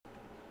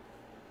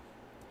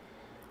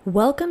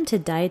Welcome to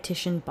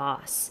Dietitian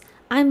Boss.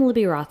 I'm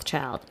Libby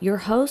Rothschild, your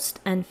host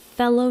and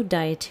fellow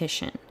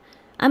dietitian.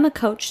 I'm a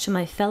coach to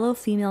my fellow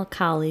female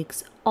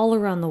colleagues all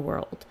around the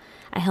world.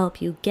 I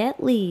help you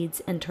get leads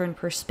and turn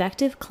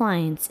prospective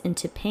clients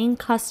into paying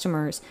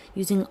customers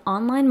using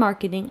online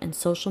marketing and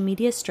social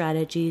media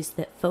strategies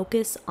that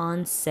focus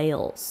on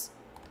sales.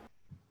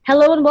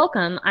 Hello and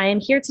welcome. I am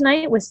here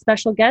tonight with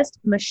special guest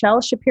Michelle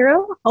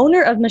Shapiro,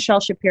 owner of Michelle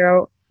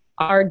Shapiro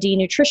RD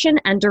Nutrition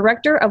and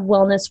Director of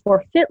Wellness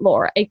for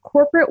FitLore, a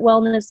corporate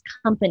wellness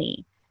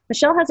company.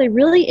 Michelle has a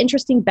really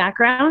interesting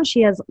background.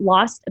 She has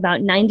lost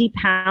about 90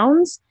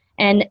 pounds,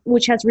 and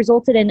which has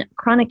resulted in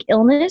chronic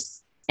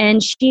illness.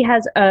 And she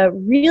has a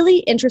really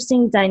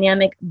interesting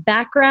dynamic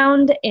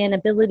background and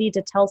ability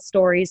to tell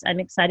stories. I'm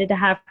excited to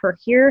have her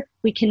here.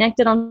 We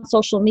connected on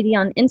social media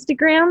on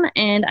Instagram,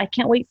 and I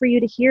can't wait for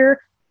you to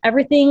hear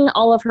everything,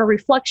 all of her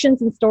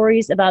reflections and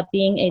stories about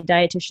being a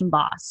dietitian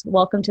boss.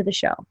 Welcome to the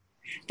show.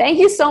 Thank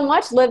you so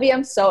much, Livy.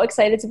 I'm so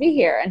excited to be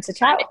here and to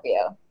chat with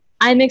you.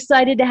 I'm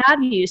excited to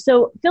have you.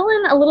 So fill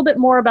in a little bit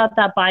more about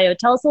that bio.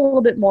 Tell us a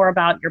little bit more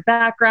about your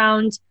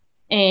background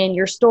and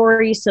your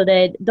story so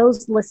that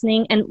those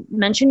listening, and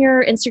mention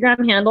your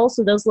Instagram handle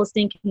so those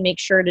listening can make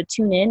sure to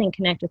tune in and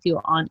connect with you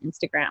on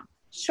Instagram.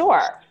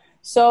 Sure.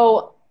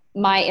 So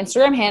my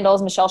Instagram handle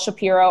is Michelle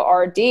Shapiro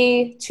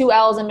RD, 2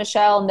 L's in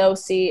Michelle, no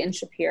C in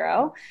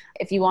Shapiro.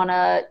 If you want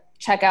to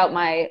check out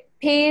my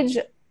page,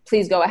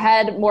 please go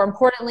ahead. More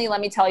importantly,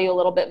 let me tell you a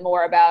little bit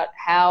more about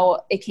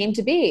how it came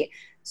to be.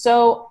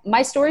 So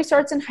my story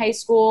starts in high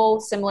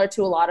school, similar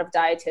to a lot of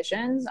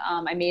dietitians.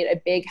 I made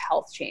a big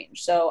health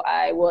change. So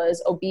I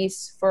was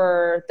obese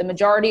for the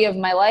majority of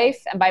my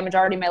life. And by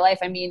majority of my life,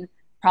 I mean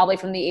probably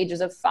from the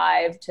ages of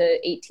 5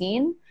 to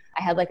 18.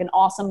 I had like an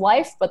awesome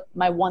life, but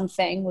my one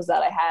thing was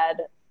that I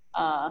had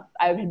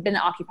been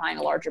occupying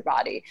a larger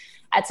body.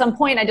 At some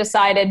point, I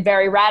decided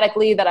very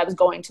radically that I was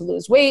going to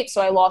lose weight. So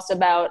I lost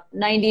about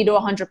 90 to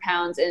 100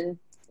 pounds in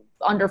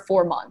under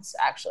 4 months,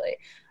 actually.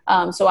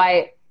 So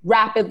I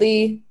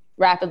rapidly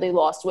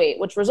lost weight,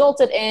 which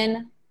resulted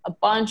in a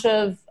bunch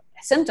of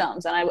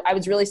symptoms. And I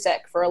was really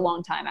sick for a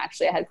long time,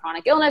 actually. I had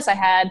chronic illness. I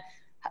had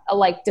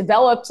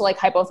developed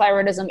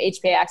hypothyroidism,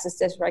 HPA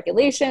axis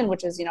dysregulation,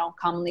 which is,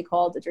 commonly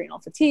called adrenal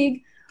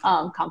fatigue,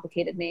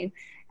 complicated name.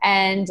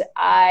 And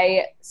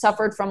I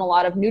suffered from a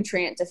lot of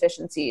nutrient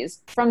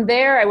deficiencies. From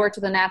there, I worked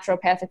with a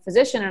naturopathic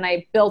physician and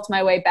I built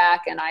my way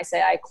back, and I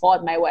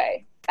clawed my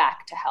way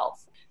back to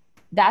health.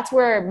 That's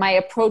where my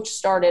approach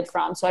started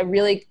from. So I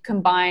really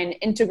combine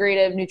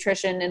integrative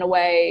nutrition in a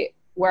way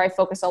where I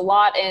focus a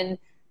lot in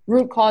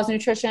root cause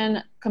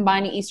nutrition,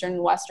 combining Eastern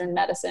and Western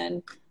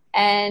medicine.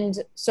 And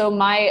so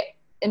my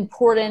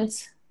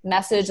important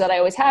message that I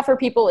always have for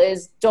people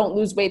is don't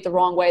lose weight the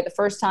wrong way the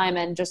first time,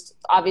 and just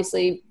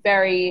obviously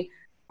very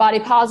body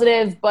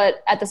positive,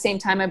 but at the same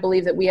time, I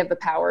believe that we have the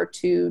power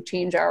to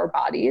change our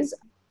bodies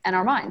and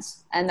our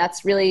minds. And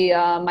that's really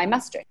my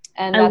messaging.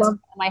 And that's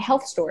my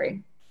health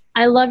story.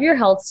 I love your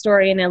health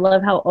story, and I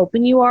love how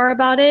open you are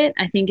about it.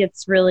 I think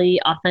it's really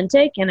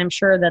authentic, and I'm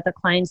sure that the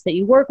clients that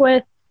you work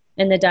with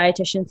and the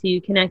dietitians who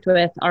you connect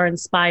with are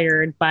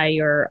inspired by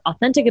your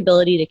authentic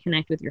ability to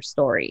connect with your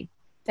story.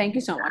 Thank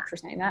you so much for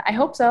saying that. I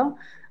hope so.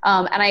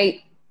 And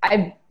I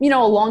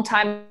a long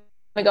time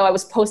ago, I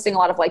was posting a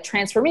lot of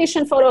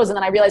transformation photos, and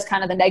then I realized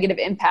kind of the negative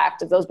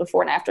impact of those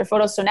before and after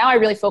photos. So now I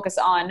really focus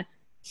on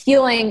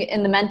healing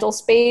in the mental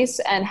space,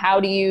 and how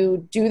do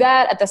you do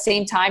that at the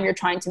same time you're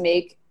trying to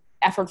make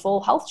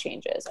effortful health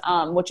changes,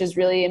 which is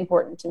really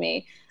important to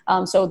me.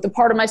 So the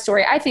part of my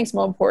story I think is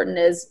more important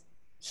is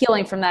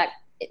healing from that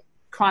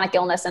chronic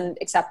illness and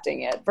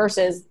accepting it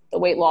versus the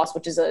weight loss,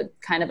 which is a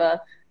kind of a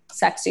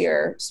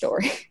sexier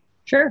story.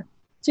 Sure.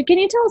 So can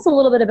you tell us a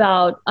little bit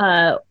about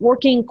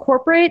working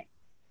corporate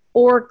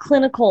or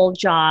clinical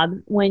job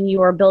when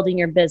you are building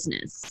your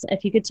business?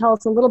 If you could tell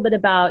us a little bit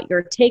about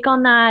your take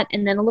on that,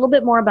 and then a little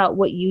bit more about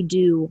what you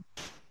do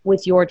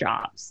with your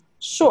jobs.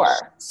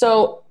 Sure.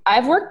 So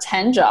I've worked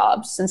 10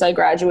 jobs since I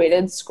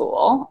graduated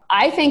school.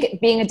 I think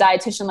being a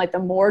dietitian, the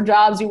more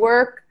jobs you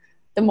work,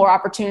 the more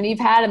opportunity you've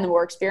had and the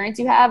more experience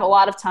you have. A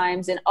lot of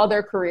times in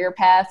other career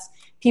paths,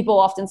 people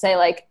often say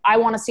I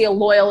want to see a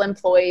loyal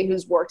employee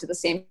who's worked at the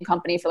same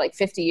company for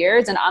 50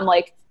 years. And I'm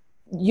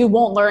you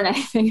won't learn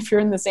anything if you're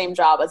in the same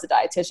job as a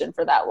dietitian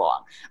for that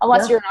long,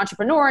 unless you're an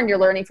entrepreneur and you're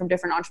learning from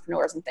different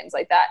entrepreneurs and things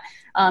like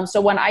that. So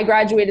when I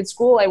graduated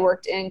school, I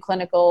worked in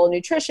clinical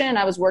nutrition.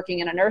 I was working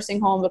in a nursing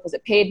home because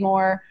it paid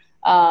more.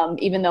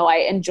 Even though I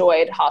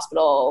enjoyed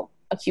hospital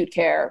acute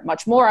care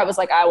much more, I was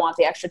I want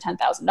the extra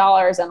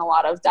 $10,000. And a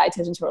lot of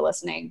dietitians who are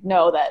listening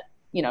know that,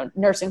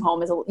 nursing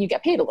home you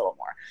get paid a little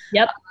more.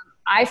 Yep.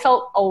 I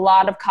felt a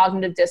lot of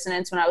cognitive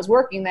dissonance when I was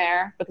working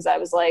there because I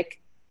was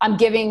I'm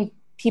giving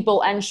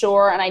people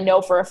Ensure, and I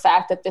know for a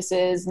fact that this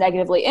is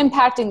negatively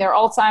impacting their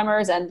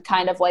Alzheimer's, and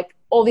kind of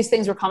all these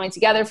things were coming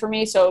together for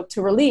me. So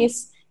to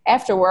release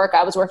after work,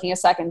 I was working a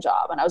second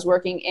job, and I was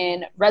working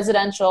in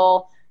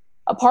residential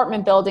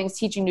apartment buildings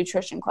teaching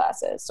nutrition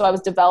classes. So I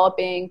was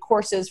developing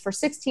courses for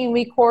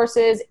 16-week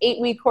courses,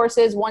 8-week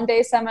courses,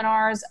 1-day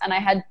seminars, and I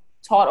had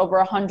taught over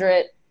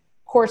 100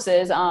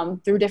 courses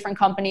through different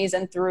companies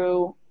and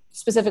through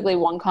specifically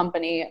one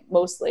company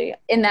mostly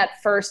in that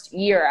first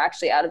year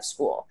actually out of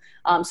school.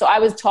 So I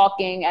was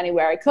talking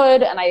anywhere I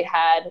could, and I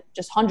had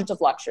just hundreds of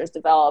lectures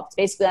developed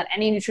basically on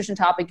any nutrition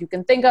topic you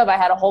can think of. I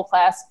had a whole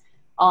class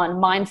on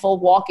mindful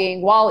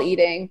walking while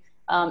eating.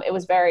 It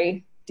was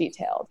very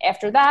detailed.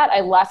 After that,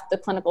 I left the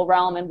clinical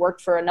realm and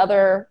worked for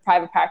another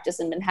private practice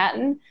in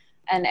Manhattan.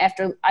 And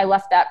after I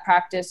left that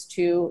practice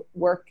to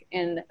work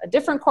in a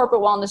different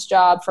corporate wellness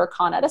job for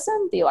Con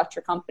Edison, the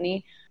electric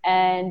company,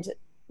 and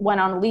went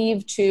on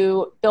leave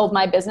to build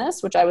my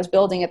business, which I was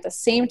building at the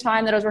same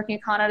time that I was working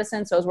at Con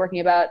Edison. So I was working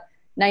about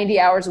 90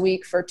 hours a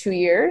week for 2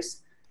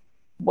 years,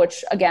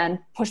 which again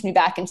pushed me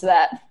back into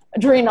that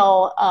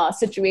adrenal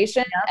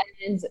situation,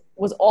 and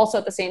was also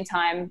at the same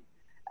time,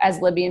 as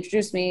Libby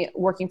introduced me,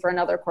 working for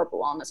another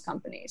corporate wellness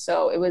company.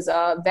 So it was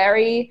a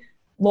very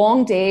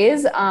long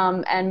days,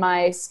 and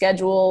my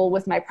schedule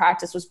with my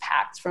practice was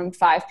packed from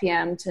 5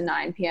 p.m. to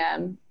 9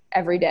 p.m.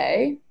 every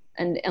day.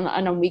 And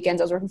on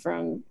weekends, I was working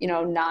from,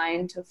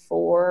 9 to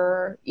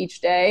 4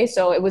 each day.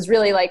 So it was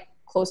really like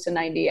close to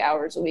 90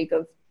 hours a week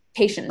of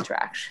patient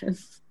interaction.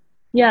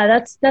 Yeah,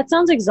 that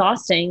sounds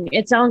exhausting.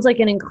 It sounds like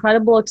an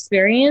incredible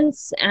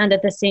experience. And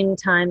at the same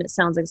time, it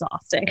sounds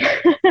exhausting.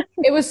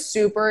 It was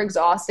super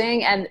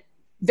exhausting and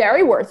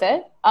very worth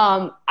it.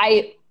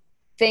 I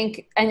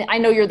think, and I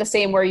know you're the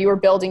same, where you were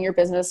building your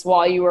business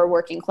while you were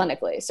working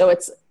clinically. So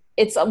it's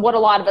what a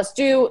lot of us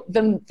do.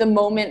 The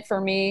moment for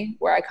me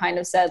where I kind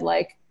of said,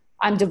 like,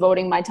 I'm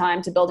devoting my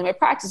time to building my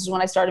practice is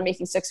when I started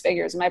making 6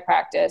 figures in my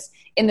practice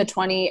in the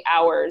 20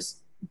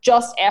 hours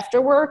just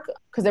after work.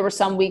 Because there were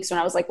some weeks when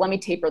I was like, let me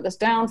taper this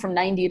down from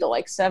 90 to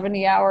like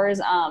 70 hours.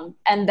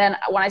 And then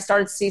when I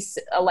started to see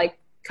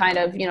kind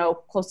of,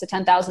 close to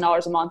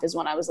 $10,000 a month is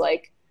when I was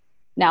like,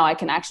 now I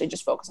can actually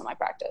just focus on my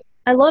practice.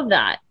 I love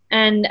that.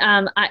 And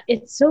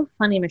it's so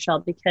funny, Michelle,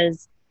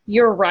 because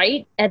you're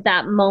right at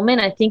that moment.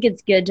 I think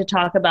it's good to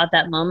talk about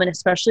that moment,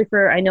 especially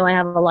I know I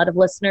have a lot of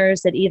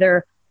listeners that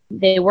either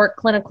they work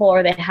clinical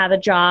or they have a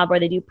job or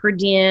they do per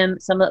diem.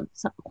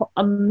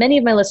 Many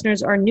of my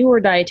listeners are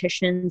newer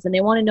dietitians and they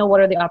want to know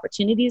what are the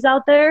opportunities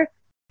out there.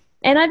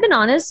 And I've been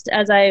honest,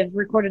 as I've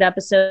recorded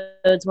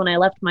episodes when I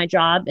left my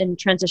job and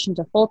transitioned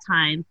to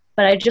full-time,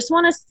 but I just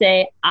want to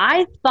say,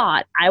 I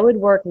thought I would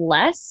work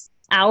less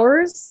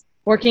hours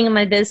working in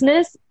my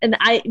business. And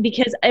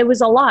because it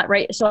was a lot,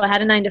 right? So I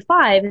had a 9 to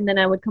 5 and then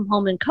I would come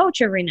home and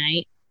coach every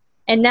night.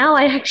 And now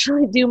I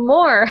actually do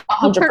more.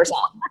 100%.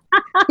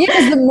 Yeah,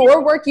 because the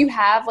more work you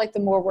have, like the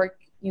more work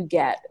you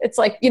get. It's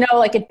like,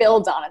 like it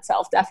builds on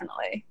itself.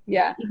 Definitely.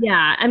 Yeah.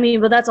 Yeah. I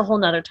mean, but that's a whole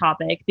nother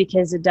topic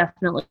because it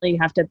definitely, you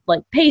have to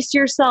like pace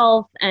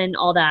yourself and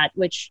all that,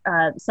 which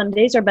some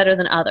days are better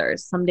than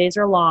others. Some days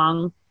are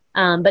long.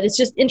 But it's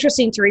just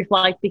interesting to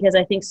reflect because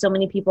I think so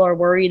many people are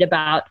worried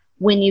about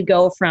when you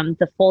go from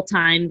the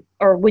full-time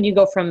or when you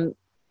go from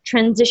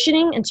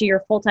transitioning into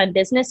your full-time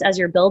business as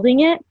you're building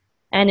it.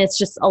 And it's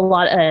just a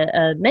lot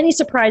of many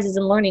surprises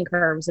and learning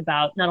curves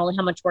about not only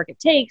how much work it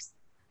takes,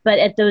 but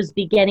at those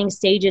beginning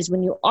stages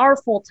when you are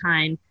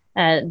full-time,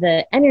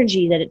 the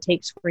energy that it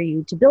takes for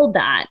you to build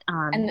that.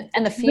 And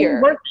the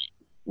fear,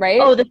 right?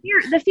 Oh,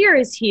 the fear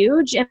is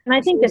huge. And I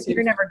think the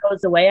fear never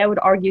goes away. I would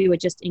argue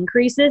it just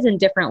increases in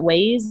different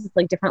ways,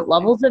 like different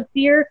levels of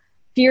fear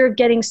of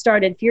getting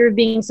started, fear of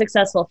being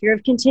successful, fear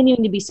of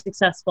continuing to be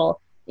successful,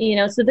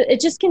 so that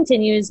it just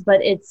continues, but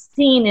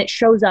it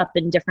shows up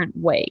in different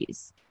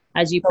ways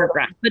as you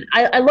progress. But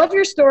I love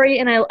your story.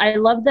 And I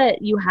love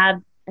that you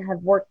have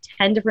worked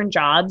 10 different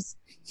jobs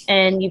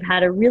and you've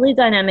had a really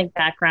dynamic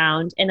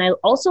background. And I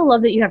also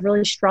love that you have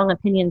really strong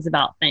opinions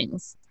about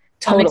things.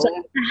 Totally.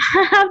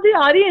 Have the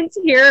audience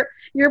hear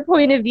your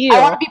point of view.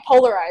 I want to be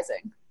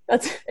polarizing.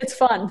 It's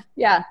fun.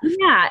 Yeah.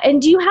 Yeah. And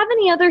do you have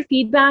any other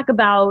feedback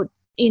about,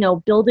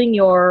 building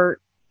your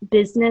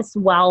business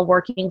while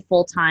working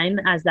full time,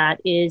 as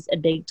that is a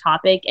big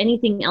topic?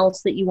 Anything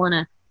else that you want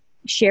to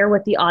share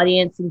with the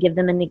audience and give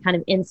them any kind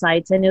of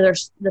insights? I know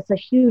that's a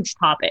huge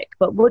topic,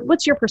 but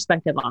what's your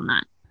perspective on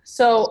that?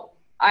 So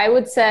I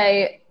would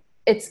say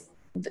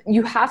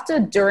you have to,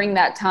 during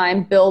that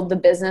time, build the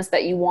business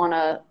that you want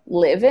to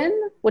live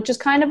in, which is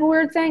kind of a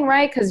weird thing,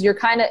 right? Because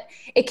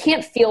it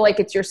can't feel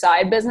like it's your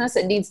side business.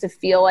 It needs to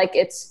feel like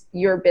it's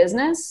your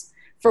business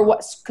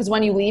because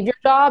when you leave your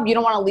job, you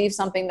don't want to leave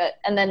something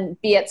and then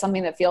be at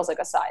something that feels like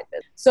a side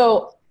business.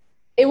 So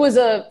it was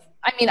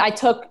I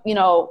took,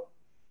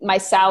 my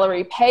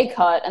salary pay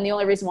cut. And the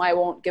only reason why I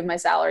won't give my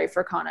salary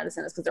for Con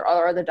Edison is because there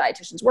are other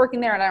dietitians working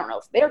there. And I don't know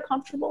if they're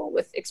comfortable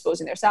with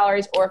exposing their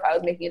salaries or if I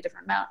was making a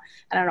different amount.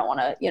 And I don't want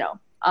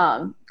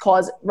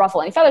to,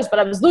 ruffle any feathers, but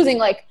I was losing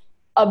like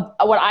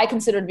what I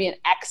consider to be an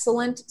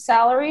excellent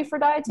salary for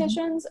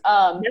dietitians.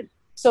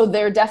 So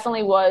there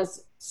definitely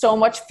was so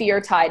much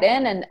fear tied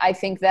in. And I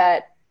think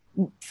that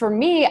for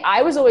me,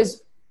 I was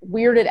always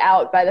weirded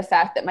out by the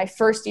fact that my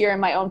first year in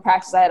my own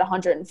practice, I had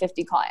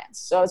 150 clients.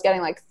 So I was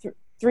getting like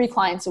 3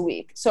 clients a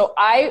week. So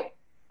I've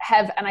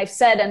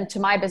said, and to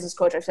my business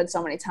coach, I've said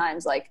so many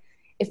times, like,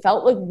 it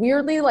felt like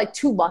weirdly like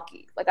too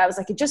lucky. Like I was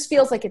like, it just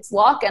feels like it's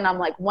luck. And I'm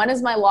like, when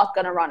is my luck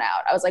going to run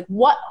out? I was like,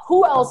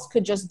 who else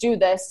could just do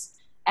this?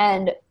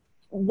 And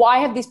why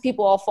have these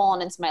people all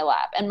fallen into my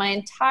lap? And my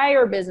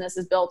entire business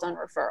is built on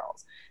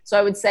referrals. So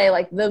I would say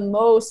like the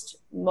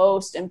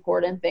most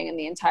important thing in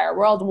the entire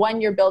world when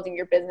you're building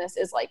your business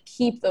is like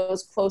keep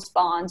those close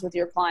bonds with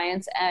your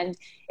clients. And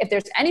if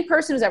there's any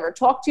person who's ever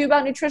talked to you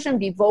about nutrition,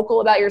 be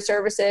vocal about your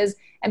services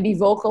and be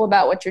vocal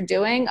about what you're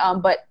doing.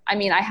 But I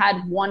mean, I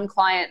had one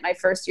client my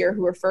first year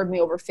who referred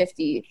me over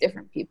 50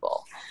 different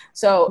people.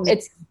 So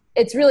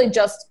it's really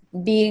just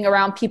being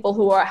around people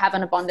who have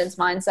an abundance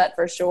mindset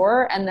for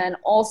sure. And then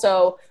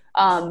also,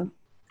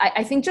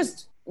 I think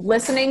just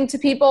listening to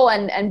people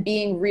and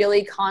being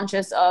really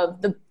conscious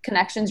of the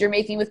connections you're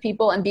making with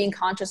people and being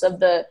conscious of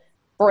the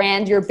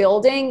brand you're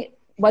building,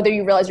 whether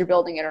you realize you're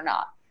building it or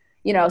not.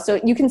 So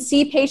you can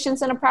see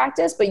patients in a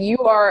practice, but you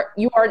are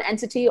an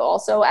entity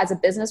also as a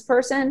business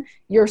person.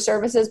 Your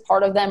services,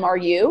 part of them are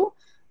you.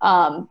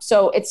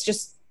 So it's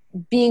just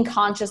being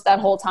conscious that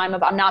whole time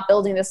of I'm not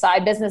building this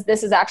side business.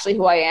 This is actually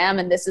who I am.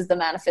 And this is the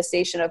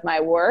manifestation of my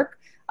work.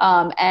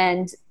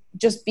 And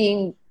just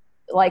being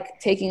like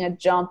taking a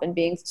jump and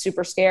being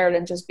super scared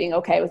and just being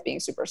okay with being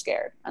super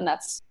scared. And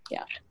that's,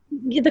 yeah.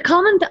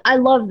 I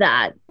love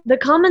that. The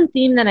common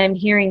theme that I'm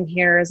hearing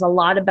here is a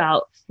lot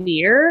about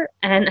fear.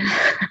 And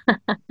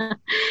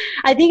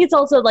I think it's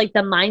also like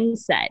the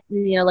mindset,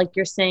 like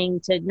you're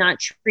saying, to not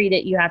treat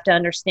it. You have to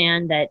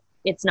understand that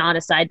it's not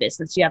a side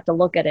business. You have to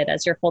look at it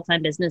as your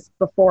full-time business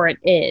before it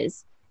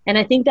is. And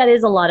I think that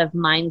is a lot of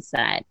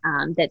mindset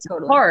that's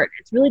Totally. hard.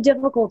 It's really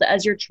difficult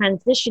as you're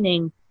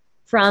transitioning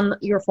from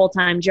your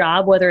full-time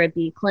job, whether it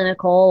be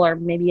clinical or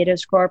maybe it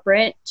is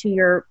corporate, to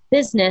your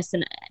business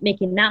and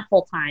making that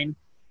full-time.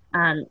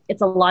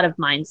 It's a lot of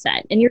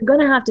mindset and you're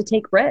going to have to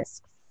take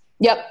risks.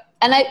 Yep.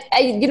 And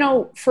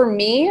I for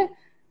me,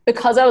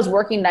 because I was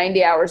working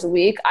 90 hours a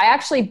week, I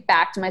actually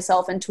backed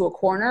myself into a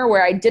corner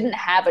where I didn't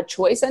have a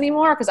choice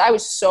anymore because I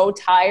was so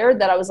tired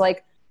that I was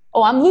like,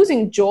 oh, I'm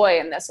losing joy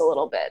in this a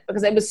little bit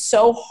because it was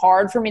so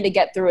hard for me to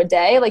get through a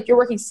day. Like you're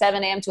working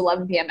 7 a.m. to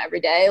 11 p.m. every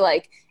day.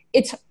 Like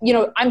it's,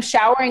 I'm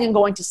showering and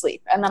going to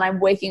sleep and then I'm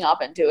waking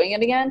up and doing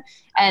it again.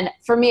 And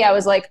for me, I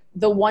was like,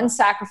 the one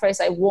sacrifice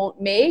I won't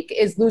make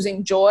is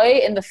losing joy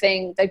in the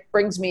thing that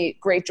brings me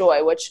great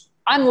joy, which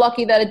I'm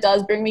lucky that it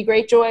does bring me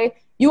great joy.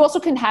 You also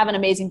can have an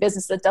amazing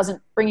business that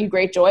doesn't bring you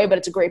great joy, but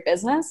it's a great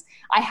business.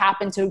 I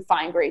happen to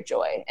find great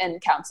joy in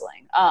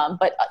counseling.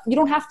 But you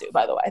don't have to,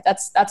 by the way.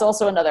 That's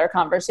also another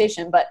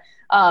conversation. But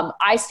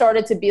I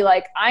started to be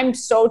like, I'm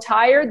so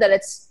tired that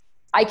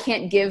I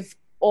can't give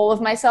all of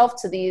myself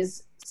to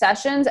these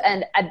sessions.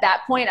 And at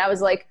that point I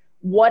was like,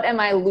 what am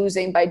I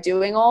losing by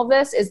doing all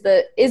this? Is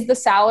the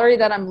salary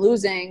that I'm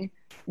losing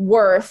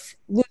worth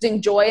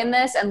losing joy in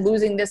this and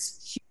losing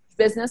this huge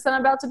business that I'm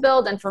about to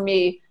build? And for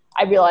me,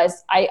 I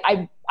realized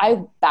I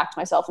backed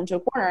myself into a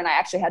corner and I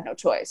actually had no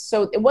choice.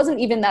 So it wasn't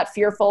even that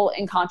fearful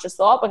unconscious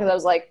thought because I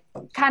was like,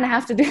 kind of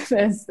have to do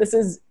this. This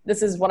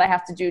is what I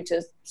have to do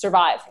to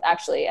survive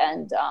actually.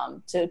 And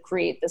to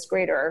create this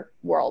greater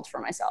world for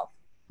myself.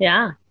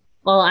 Yeah.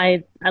 Well,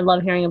 I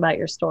love hearing about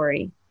your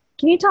story.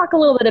 Can you talk a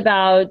little bit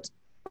about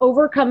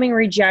overcoming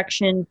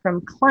rejection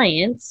from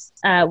clients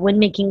when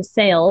making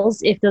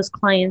sales if those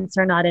clients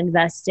are not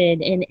invested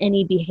in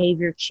any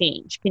behavior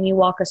change? Can you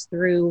walk us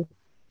through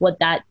what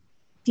that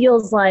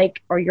feels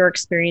like or your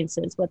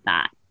experiences with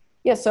that?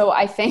 Yeah, so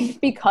I think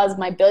because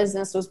my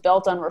business was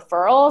built on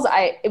referrals,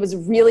 it was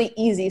really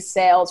easy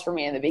sales for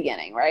me in the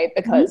beginning, right?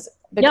 Because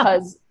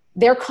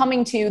they're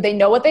coming to you, they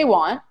know what they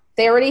want.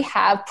 They already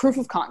have proof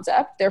of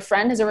concept. Their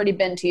friend has already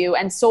been to you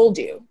and sold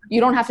you.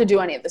 You don't have to do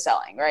any of the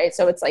selling, right?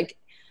 So it's like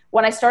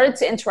when I started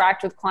to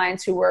interact with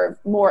clients who were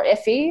more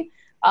iffy,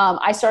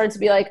 I started to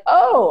be like,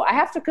 oh, I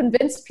have to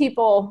convince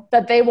people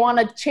that they want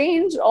to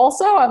change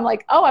also. I'm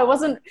like,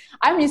 oh,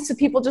 I'm used to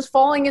people just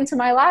falling into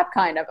my lap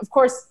kind of. Of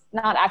course,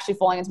 not actually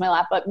falling into my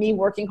lap, but me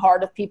working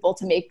hard with people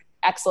to make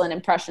excellent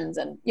impressions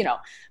and,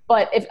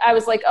 but if I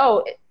was like,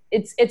 oh,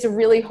 it's a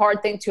really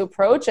hard thing to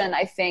approach. And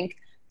I think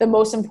the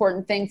most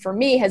important thing for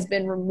me has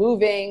been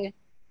removing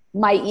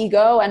my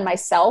ego and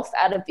myself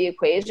out of the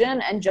equation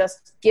and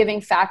just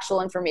giving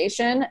factual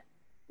information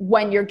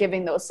when you're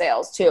giving those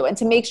sales too. And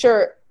to make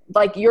sure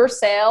like your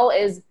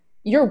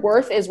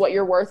worth is what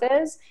your worth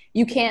is.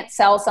 You can't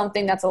sell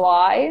something that's a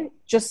lie.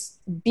 Just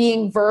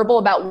being verbal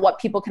about what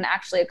people can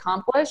actually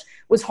accomplish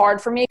was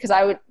hard for me because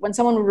when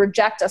someone would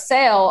reject a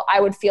sale, I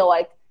would feel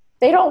like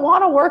they don't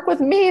want to work with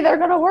me. They're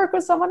going to work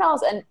with someone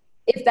else. And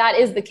if that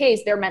is the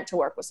case, they're meant to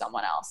work with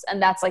someone else.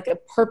 And that's like a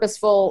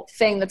purposeful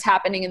thing that's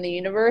happening in the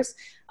universe.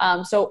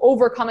 So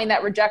overcoming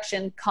that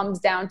rejection comes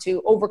down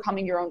to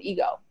overcoming your own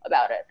ego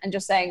about it and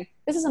just saying,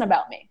 this isn't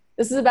about me.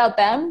 This is about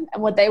them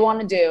and what they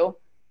want to do.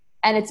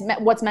 And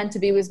what's meant to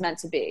be was meant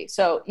to be.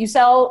 So you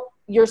sell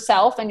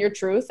yourself and your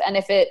truth. And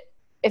if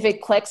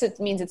it clicks, it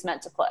means it's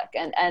meant to click.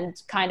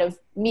 And kind of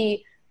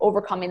me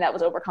overcoming that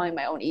was overcoming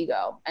my own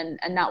ego and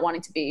not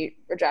wanting to be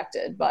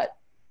rejected. But,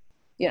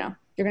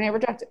 you're going to get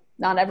rejected.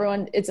 Not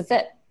everyone, it's a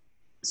fit.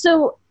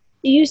 So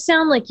You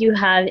sound like you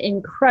have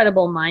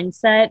incredible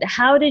mindset.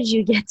 How did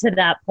you get to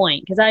that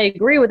point? Because I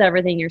agree with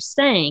everything you're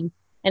saying.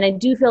 And I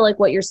do feel like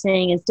what you're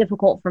saying is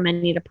difficult for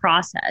many to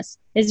process.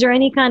 Is there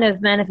any kind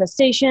of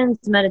manifestations,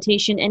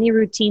 meditation, any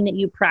routine that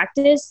you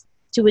practice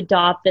to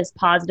adopt this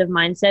positive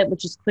mindset,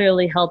 which has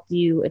clearly helped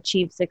you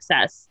achieve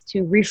success,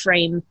 to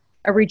reframe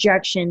a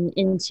rejection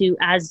into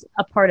as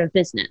a part of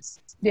business?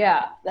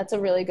 Yeah, that's a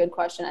really good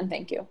question. And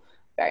thank you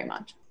very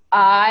much.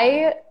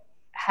 I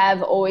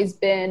have always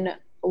been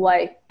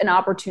like an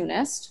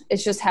opportunist.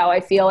 It's just how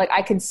I feel. Like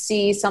I could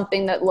see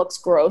something that looks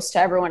gross to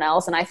everyone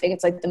else, and I think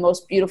it's like the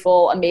most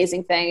beautiful,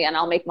 amazing thing, and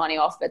I'll make money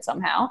off of it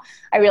somehow.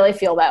 I really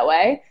feel that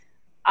way.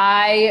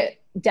 I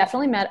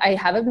I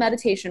have a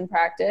meditation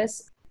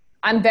practice.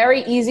 I'm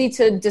very easy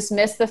to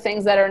dismiss the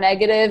things that are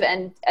negative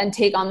and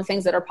take on the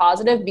things that are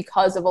positive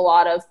because of a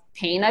lot of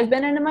pain I've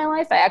been in my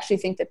life. I actually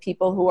think that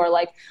people who are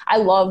like, I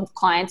love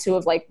clients who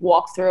have like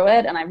walked through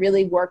it, and I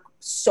really work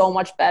so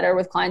much better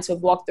with clients who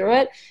have walked through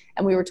it.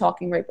 And we were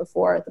talking right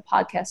before the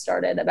podcast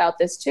started about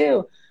this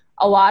too.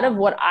 A lot of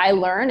what I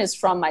learn is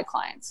from my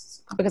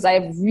clients because I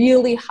have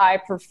really high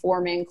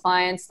performing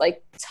clients,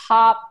 like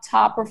top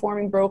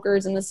performing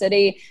brokers in the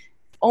city,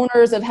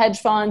 owners of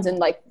hedge funds, and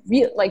like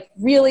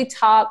really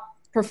top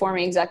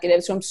performing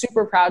executives who I'm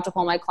super proud to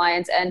call my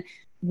clients. And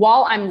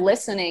while I'm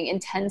listening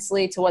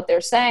intensely to what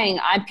they're saying,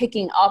 I'm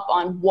picking up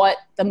on what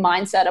the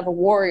mindset of a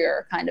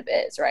warrior kind of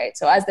is, right?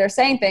 So as they're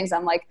saying things,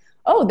 I'm like,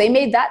 oh, they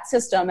made that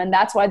system and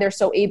that's why they're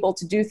so able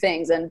to do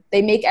things. And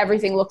they make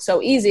everything look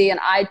so easy. And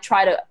I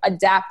try to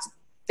adapt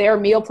their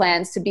meal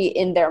plans to be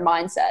in their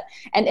mindset.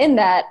 And in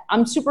that,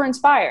 I'm super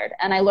inspired.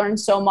 And I learned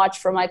so much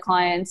from my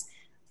clients,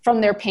 from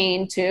their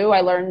pain too.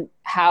 I learned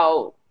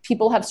how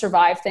people have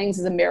survived things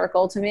is a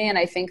miracle to me. And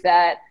I think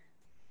that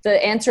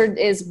the answer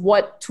is,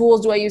 what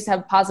tools do I use to have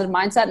a positive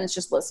mindset? And it's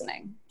just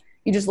listening.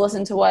 You just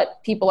listen to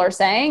what people are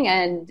saying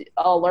and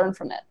I'll learn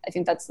from it. I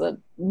think that's the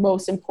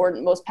most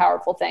important, most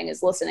powerful thing,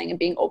 is listening and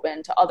being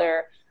open to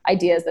other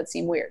ideas that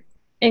seem weird.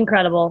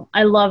 Incredible.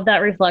 I love that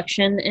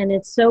reflection. And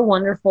it's so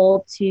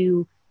wonderful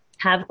to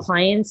have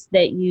clients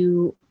that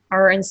you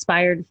are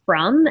inspired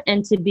from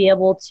and to be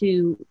able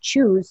to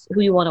choose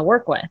who you want to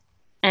work with.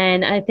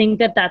 And I think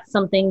that that's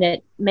something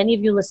that many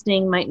of you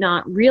listening might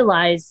not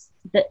realize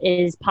that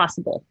is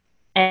possible.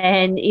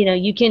 And, you know,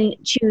 you can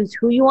choose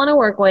who you want to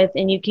work with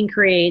and you can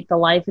create the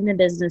life and the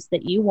business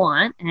that you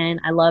want. And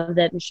I love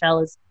that Michelle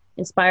is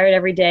inspired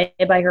every day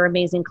by her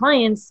amazing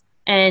clients,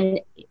 and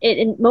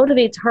it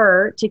motivates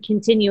her to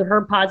continue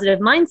her positive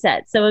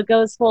mindset. So it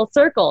goes full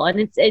circle,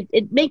 and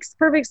it makes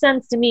perfect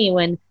sense to me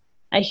when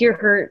I hear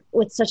her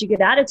with such a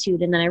good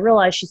attitude. And then I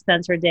realize she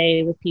spends her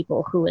day with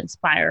people who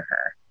inspire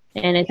her.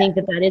 And I think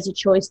that that is a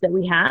choice that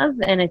we have.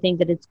 And I think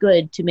that it's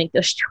good to make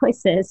those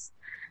choices.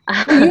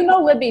 Well, you know,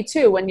 Libby,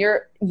 too, when you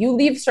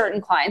leave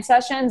certain client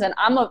sessions, and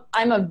I'm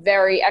a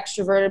very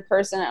extroverted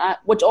person,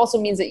 which also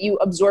means that you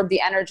absorb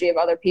the energy of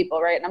other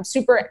people, right? And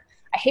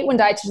I hate when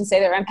dietitians say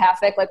they're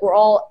empathic. Like we're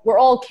all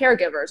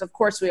caregivers. Of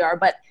course we are.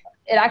 But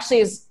it actually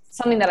is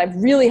something that I've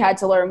really had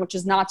to learn, which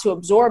is not to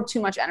absorb too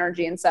much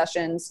energy in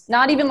sessions,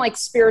 not even like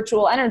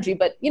spiritual energy,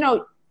 but, you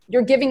know,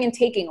 you're giving and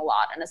taking a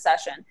lot in a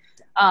session.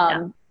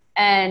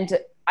 And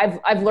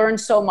I've learned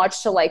so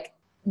much to, like,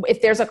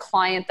 if there's a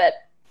client that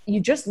you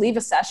just leave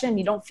a session,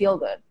 you don't feel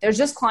good. There's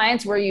just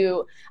clients where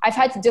I've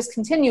had to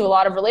discontinue a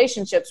lot of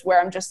relationships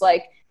where I'm just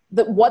like,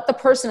 what the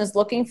person is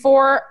looking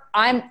for,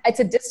 it's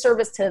a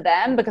disservice to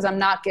them because I'm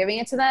not giving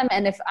it to them.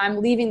 And if I'm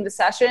leaving the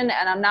session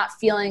and I'm not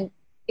feeling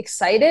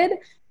excited,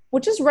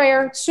 which is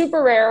rare,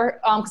 super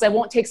rare, because I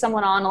won't take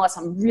someone on unless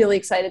I'm really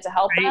excited to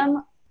help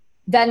them,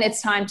 then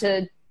it's time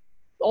to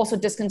also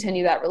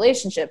discontinue that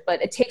relationship. But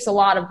it takes a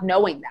lot of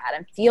knowing that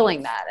and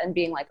feeling that and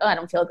being like, oh, I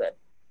don't feel good.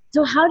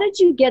 So how did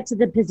you get to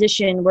the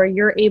position where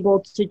you're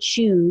able to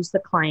choose the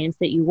clients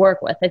that you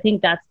work with? I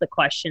think that's the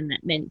question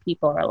that many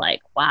people are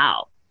like,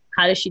 wow,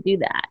 how does she do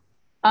that?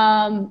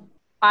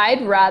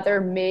 I'd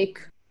rather make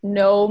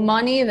no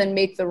money than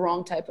make the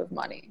wrong type of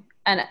money.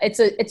 And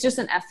it's just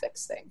an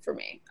ethics thing for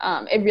me.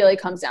 It really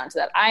comes down to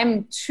that.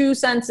 I'm too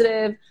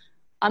sensitive.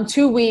 I'm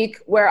too weak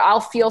where I'll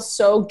feel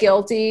so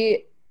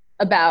guilty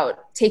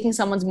about taking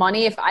someone's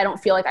money if I don't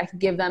feel like I could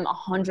give them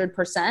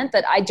 100%,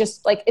 that I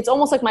just like, it's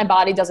almost like my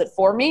body does it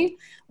for me,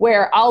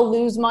 where I'll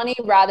lose money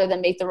rather than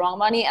make the wrong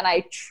money. And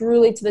I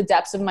truly, to the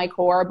depths of my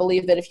core,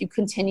 believe that if you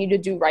continue to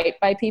do right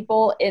by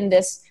people in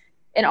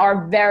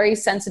our very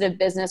sensitive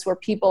business where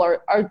people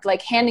are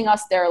like handing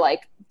us their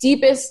like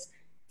deepest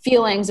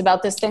feelings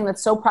about this thing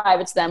that's so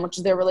private to them, which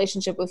is their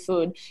relationship with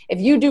food. If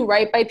you do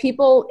right by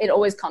people, it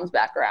always comes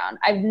back around.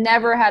 I've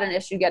never had an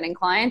issue getting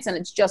clients, and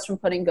it's just from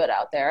putting good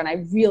out there. And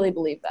I really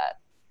believe that.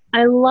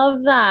 I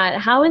love that.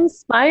 How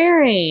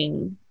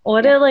inspiring.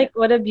 What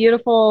a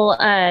beautiful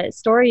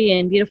story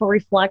and beautiful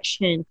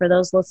reflection for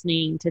those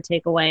listening to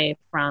take away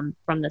from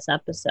this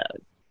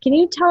episode. Can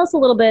you tell us a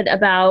little bit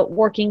about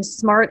working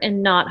smart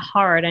and not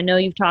hard? I know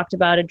you've talked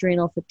about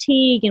adrenal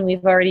fatigue, and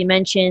we've already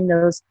mentioned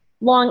those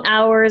long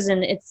hours,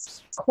 and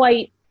it's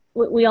quite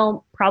we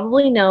all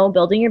probably know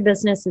building your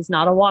business is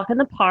not a walk in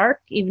the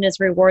park, even as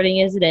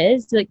rewarding as it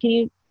is. So can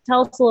you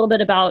tell us a little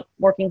bit about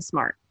working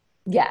smart?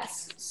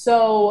 Yes.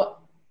 So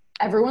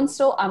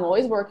I'm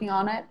always working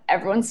on it.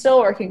 Everyone's still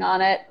working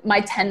on it.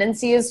 My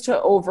tendency is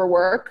to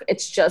overwork.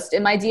 It's just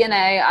in my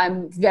DNA.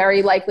 I'm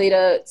very likely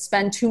to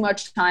spend too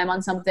much time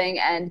on something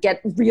and get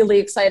really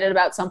excited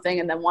about something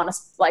and then want to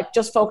like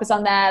just focus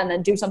on that and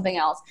then do something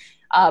else.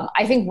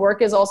 I think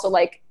work is also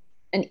like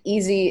an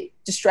easy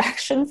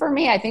distraction for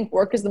me. I think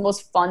work is the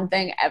most fun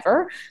thing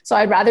ever. So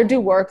I'd rather do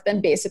work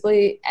than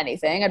basically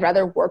anything. I'd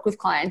rather work with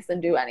clients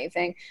than do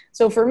anything.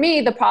 So for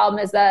me, the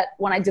problem is that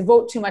when I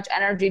devote too much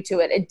energy to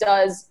it, it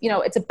does,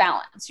 it's a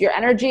balance. Your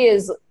energy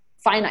is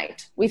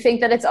finite. We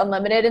think that it's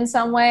unlimited in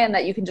some way and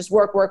that you can just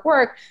work, work,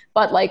 work,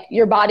 but like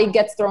your body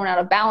gets thrown out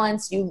of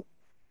balance. You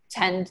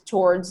tend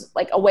towards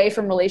like away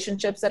from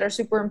relationships that are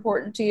super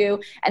important to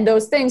you, and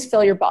those things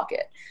fill your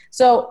bucket.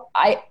 So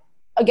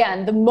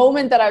again, the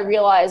moment that I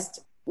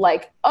realized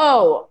like,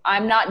 oh,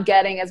 I'm not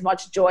getting as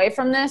much joy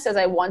from this as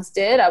I once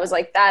did, I was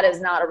like, that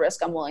is not a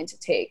risk I'm willing to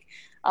take.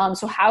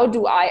 So how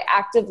do I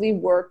actively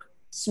work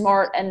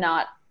smart and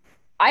not,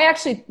 I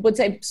actually would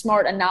say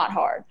smart and not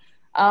hard,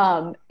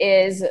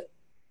 is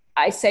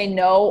I say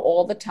no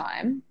all the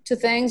time to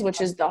things, which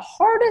is the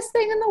hardest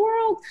thing in the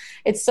world.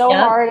 It's so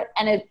hard.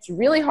 And it's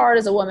really hard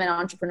as a woman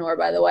entrepreneur,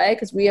 by the way,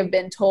 because we have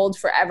been told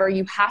forever,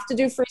 you have to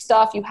do free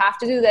stuff. You have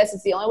to do this.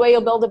 It's the only way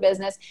you'll build a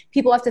business.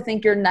 People have to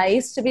think you're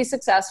nice to be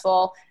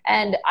successful.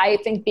 And I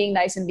think being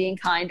nice and being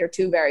kind are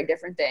two very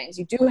different things.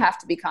 You do have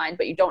to be kind,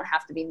 but you don't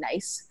have to be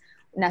nice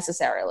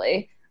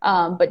necessarily.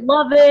 But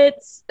love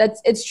it.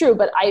 It's true.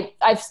 But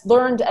I've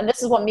learned, and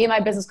this is what me and my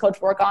business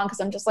coach work on, because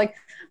I'm just like,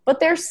 but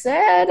they're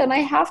sad and I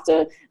have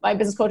to, my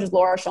business coach is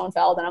Laura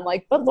Schoenfeld. And I'm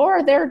like, but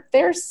Laura,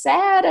 they're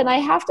sad and I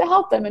have to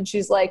help them. And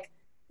she's like,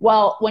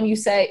 well,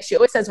 she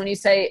always says, when you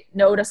say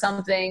no to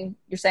something,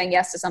 you're saying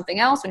yes to something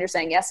else. When you're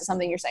saying yes to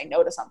something, you're saying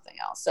no to something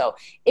else. So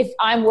if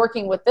I'm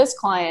working with this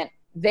client,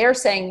 they're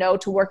saying no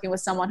to working with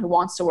someone who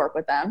wants to work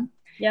with them.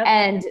 Yep.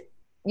 And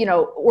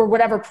or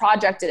whatever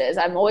project it is,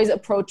 I'm always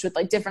approached with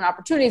like different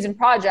opportunities and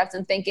projects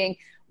and thinking,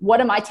 what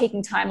am I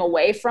taking time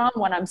away from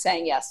when I'm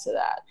saying yes to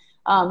that?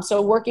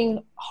 So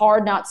working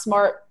smart,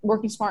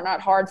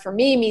 not hard for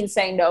me means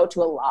saying no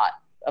to a lot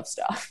of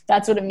stuff.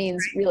 That's what it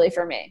means really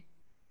for me.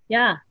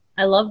 Yeah,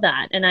 I love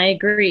that. And I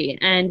agree.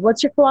 And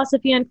what's your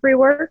philosophy on free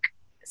work?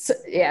 So,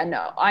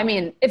 no. I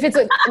mean, if it's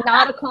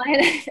not a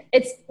client,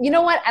 it's, you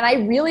know what? And I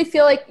really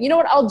feel like, you know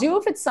what I'll do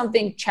if it's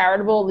something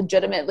charitable,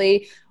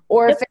 legitimately,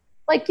 or if it's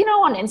like,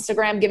 on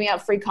Instagram, giving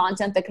out free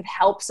content that could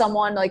help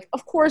someone, like,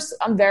 of course,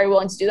 I'm very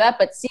willing to do that.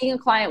 But seeing a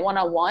client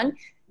one-on-one,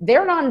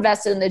 they're not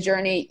invested in the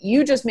journey.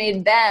 You just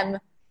made them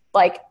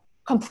like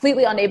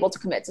completely unable to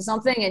commit to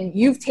something. And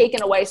you've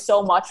taken away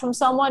so much from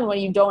someone when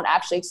you don't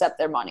actually accept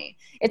their money.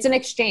 It's an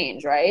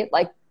exchange, right?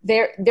 Like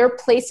they're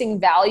placing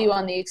value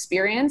on the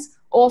experience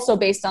also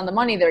based on the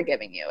money they're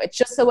giving you. It's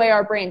just the way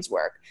our brains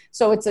work.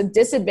 So it's a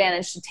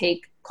disadvantage to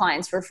take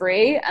clients for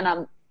free.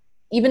 And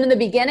even in the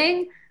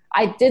beginning,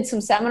 I did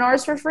some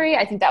seminars for free.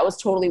 I think that was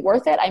totally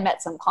worth it. I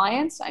met some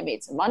clients. I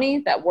made some money.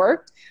 That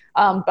worked.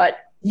 But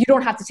you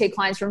don't have to take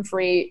clients from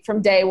free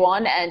from day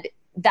one. And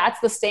that's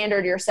the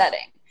standard you're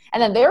setting.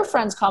 And then their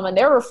friends come and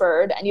they're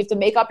referred, and you have to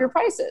make up your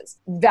prices.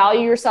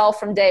 Value yourself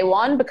from day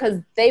one because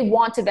they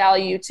want to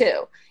value you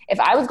too. If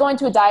I was going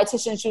to a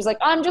dietitian and she was like,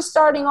 I'm just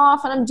starting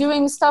off and I'm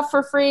doing stuff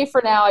for free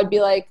for now, I'd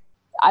be like,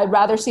 I'd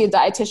rather see a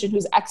dietitian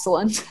who's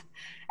excellent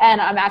and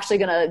I'm actually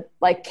going to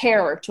like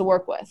care to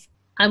work with.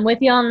 I'm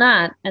with you on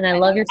that. And I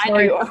love your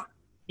story. I know you are.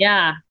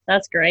 Yeah,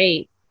 that's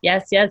great.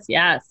 Yes, yes,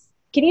 yes.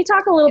 Can you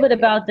talk a little bit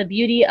about the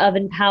beauty of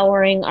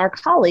empowering our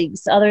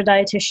colleagues, other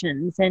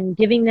dietitians, and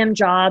giving them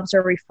jobs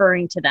or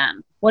referring to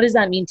them? What does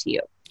that mean to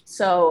you?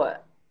 So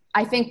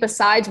I think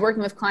besides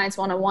working with clients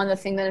one-on-one, the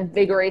thing that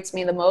invigorates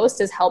me the most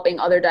is helping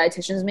other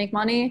dietitians make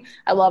money.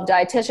 I love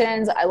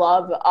dietitians. I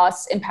love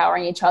us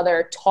empowering each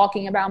other,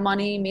 talking about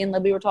money. Me and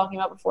Libby were talking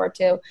about before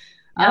too.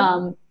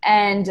 Yep.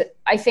 And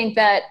I think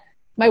that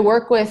my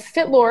work with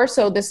FitLore,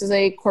 so this is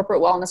a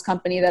corporate wellness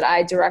company that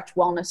I direct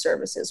wellness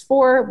services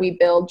for. We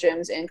build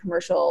gyms in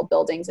commercial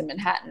buildings in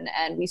Manhattan,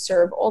 and we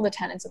serve all the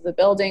tenants of the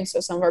building. So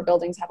some of our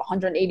buildings have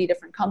 180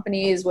 different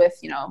companies with,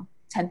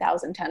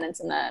 10,000 tenants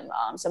in them.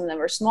 Some of them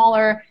are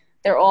smaller.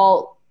 They're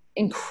all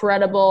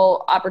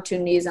incredible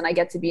opportunities, and I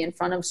get to be in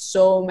front of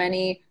so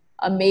many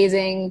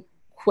amazing,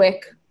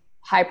 quick,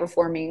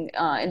 high-performing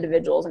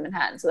individuals in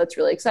Manhattan. So that's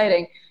really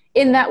exciting.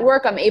 In that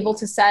work, I'm able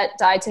to set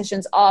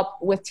dietitians up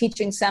with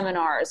teaching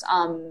seminars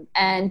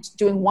and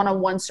doing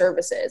one-on-one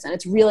services. And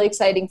it's really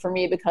exciting for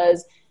me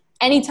because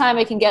anytime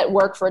I can get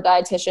work for a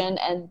dietitian,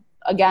 and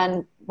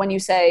again, when you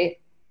say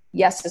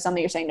yes to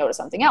something, you're saying no to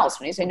something else.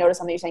 When you say no to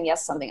something, you're saying yes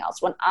to something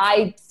else. When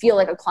I feel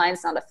like a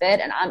client's not a fit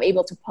and I'm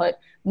able to put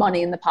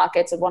money in the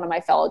pockets of one of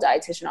my fellow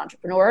dietitian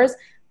entrepreneurs,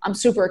 I'm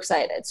super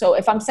excited. So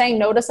if I'm saying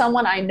no to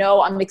someone, I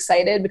know I'm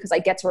excited because I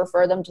get to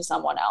refer them to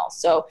someone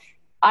else. So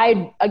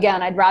I'd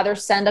rather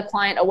send a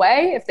client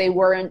away if they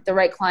weren't the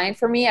right client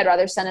for me. I'd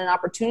rather send an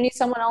opportunity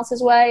someone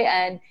else's way.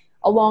 And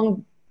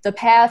along the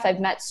path. I've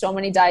met so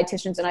many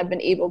dietitians, and I've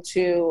been able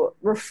to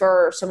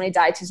refer so many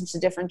dietitians to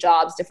different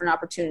jobs, different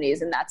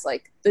opportunities. And that's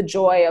like the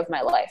joy of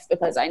my life,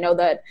 because I know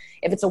that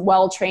if it's a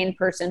well-trained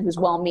person who's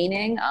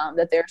well-meaning,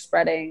 that they're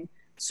spreading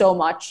so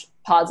much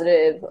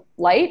positive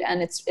light.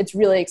 And it's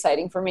really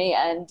exciting for me.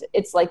 And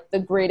it's like the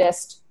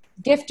greatest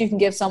gift you can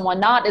give someone,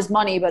 not as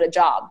money, but a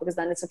job, because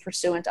then it's a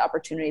pursuant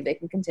opportunity they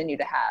can continue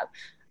to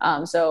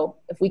have. So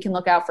if we can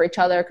look out for each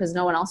other, because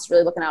no one else is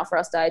really looking out for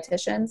us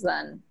dietitians,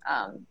 then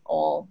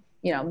all,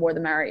 more the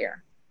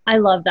merrier. I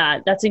love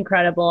that. That's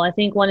incredible. I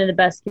think one of the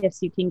best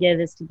gifts you can give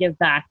is to give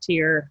back to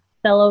your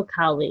fellow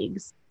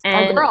colleagues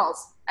and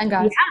girls and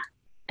guys.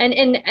 Yeah.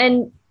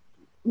 And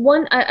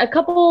a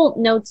couple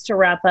notes to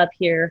wrap up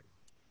here.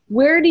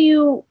 Where do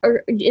you,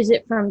 or is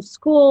it from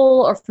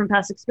school or from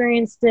past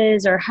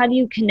experiences, or how do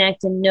you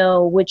connect and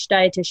know which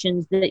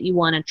dietitians that you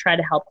want to try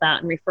to help out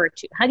and refer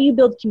to? How do you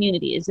build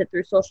community? Is it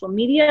through social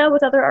media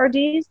with other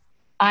RDs?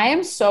 I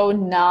am so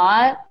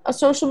not a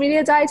social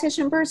media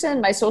dietitian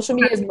person. My social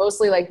media is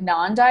mostly like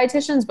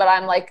non-dietitians, but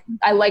I'm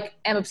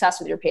obsessed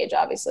with your page,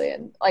 obviously,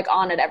 and like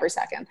on it every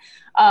second.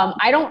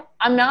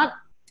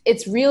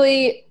 It's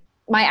really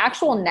my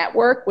actual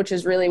network, which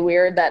is really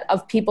weird, that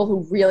of people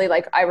who really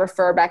like I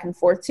refer back and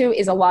forth to,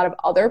 is a lot of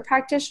other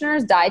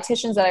practitioners.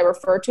 Dietitians that I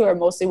refer to are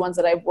mostly ones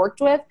that I've worked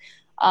with.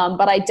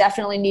 But I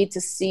definitely need to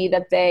see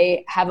that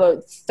they have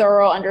a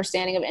thorough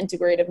understanding of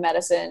integrative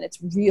medicine. It's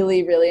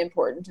really, really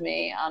important to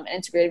me,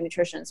 integrative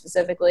nutrition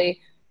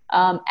specifically.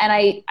 And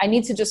I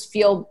need to just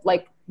feel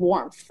like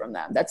warmth from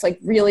them. That's like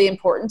really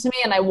important to me.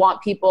 And I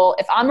want people,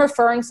 if I'm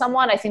referring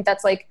someone, I think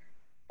that's like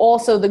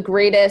also the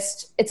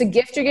greatest, it's a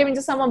gift you're giving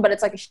to someone, but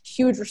it's like a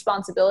huge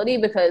responsibility,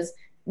 because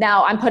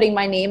now I'm putting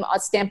my name, a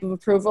stamp of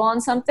approval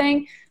on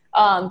something.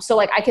 So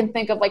like I can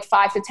think of like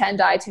 5 to 10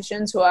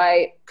 dietitians who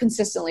I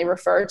consistently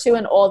refer to,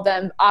 and all of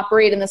them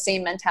operate in the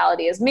same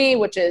mentality as me,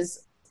 which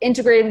is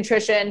integrative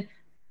nutrition,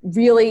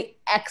 really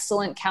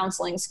excellent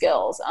counseling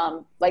skills,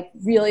 like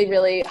really,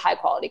 really high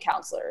quality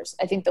counselors.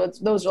 I think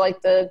those are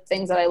like the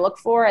things that I look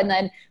for. And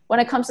then when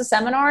it comes to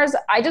seminars,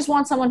 I just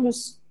want someone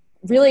who's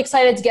really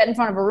excited to get in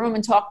front of a room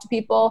and talk to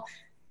people.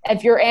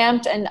 If you're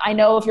amped, and I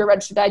know if you're a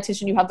registered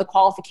dietitian, you have the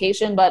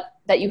qualification, but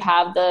that you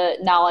have the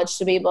knowledge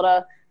to be able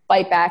to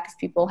fight back if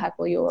people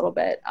heckle you a little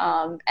bit.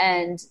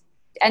 And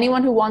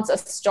anyone who wants a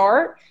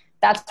start,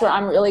 that's where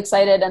I'm really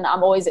excited. And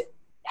I'm always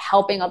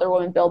helping other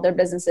women build their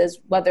businesses,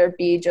 whether it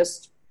be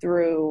just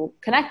through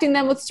connecting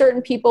them with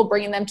certain people,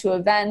 bringing them to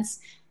events,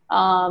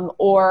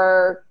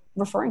 or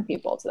referring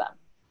people to them.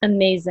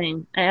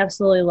 Amazing. I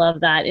absolutely love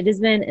that. It has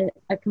been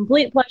a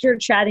complete pleasure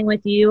chatting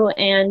with you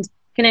and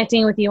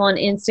connecting with you on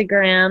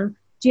Instagram.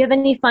 Do you have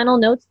any final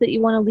notes that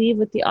you want to leave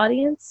with the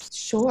audience?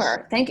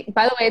 Sure. Thank you.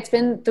 By the way, it's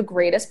been the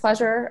greatest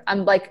pleasure.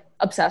 I'm like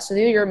obsessed with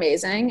you. You're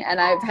amazing.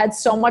 And I've had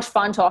so much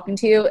fun talking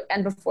to you.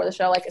 And before the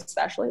show, like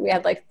especially, we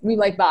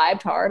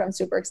vibed hard. I'm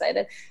super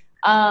excited.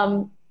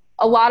 A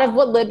lot of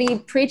what Libby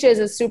preaches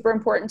is super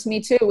important to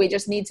me too. We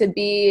just need to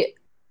be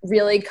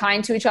really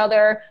kind to each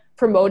other,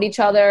 promote each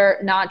other,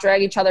 not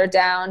drag each other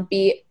down,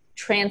 be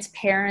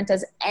transparent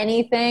as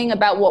anything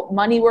about what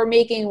money we're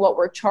making, what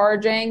we're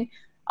charging,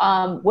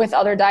 with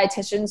other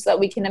dietitians, so that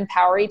we can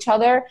empower each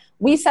other.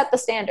 We set the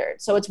standard.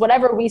 So it's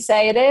whatever we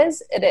say it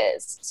is, it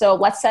is. So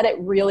let's set it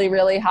really,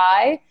 really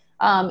high,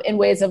 in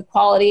ways of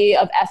quality,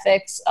 of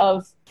ethics,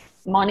 of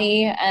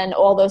money, and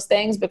all those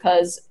things,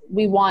 because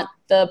we want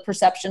the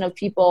perception of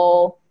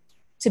people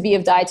to be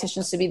of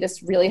dietitians to be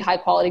this really high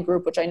quality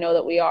group, which I know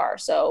that we are.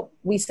 So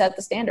we set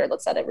the standard.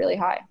 Let's set it really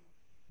high.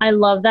 I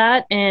love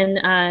that.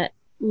 And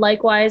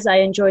likewise, I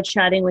enjoyed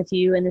chatting with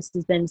you, and this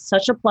has been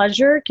such a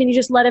pleasure. Can you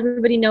just let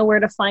everybody know where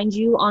to find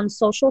you on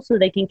social so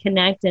they can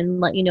connect and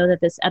let you know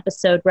that this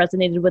episode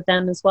resonated with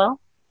them as well?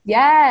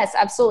 Yes,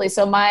 absolutely.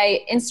 So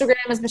my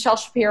Instagram is Michelle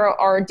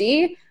Shapiro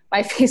RD.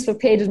 My Facebook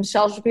page is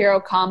Michelle Shapiro,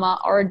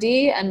 RD,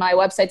 and my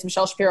website's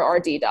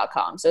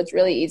michelleshapirord.com. So it's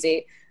really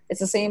easy.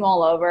 It's the same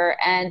all over.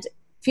 And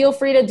feel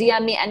free to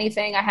DM me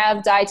anything. I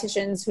have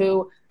dietitians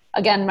who,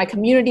 again, my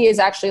community is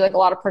actually like a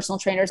lot of personal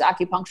trainers,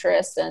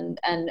 acupuncturists,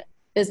 and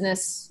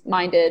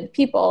business-minded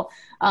people.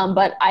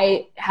 But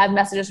I have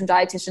messages from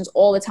dietitians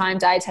all the time,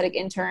 dietetic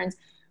interns.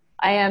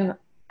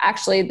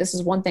 This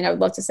is one thing I would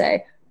love to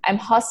say. I'm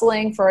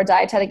hustling for a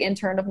dietetic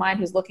intern of mine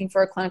who's looking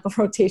for a clinical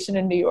rotation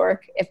in New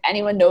York. If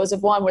anyone knows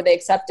of one where they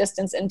accept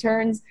distance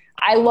interns,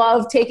 I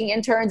love taking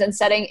interns and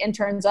setting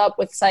interns up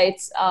with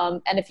sites.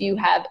 And if you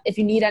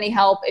need any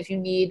help, if you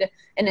need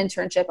an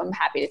internship, I'm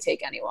happy to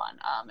take anyone,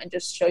 and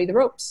just show you the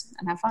ropes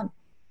and have fun.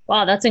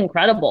 Wow, that's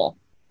incredible.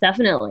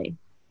 Definitely.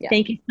 Yeah.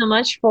 Thank you so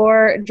much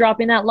for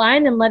dropping that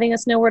line and letting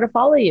us know where to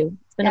follow you.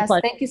 It's been a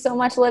pleasure. Thank you so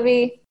much,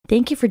 Libby.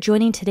 Thank you for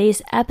joining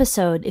today's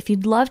episode. If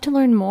you'd love to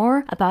learn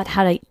more about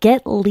how to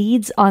get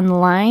leads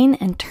online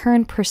and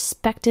turn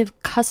prospective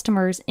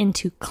customers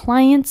into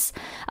clients,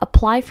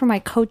 apply for my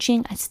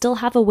coaching. I still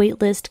have a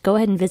wait list. Go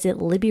ahead and visit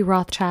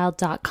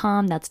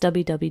LibbyRothschild.com. That's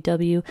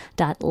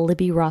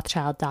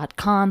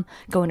www.libbyrothschild.com.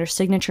 Go under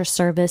signature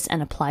service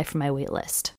and apply for my wait list.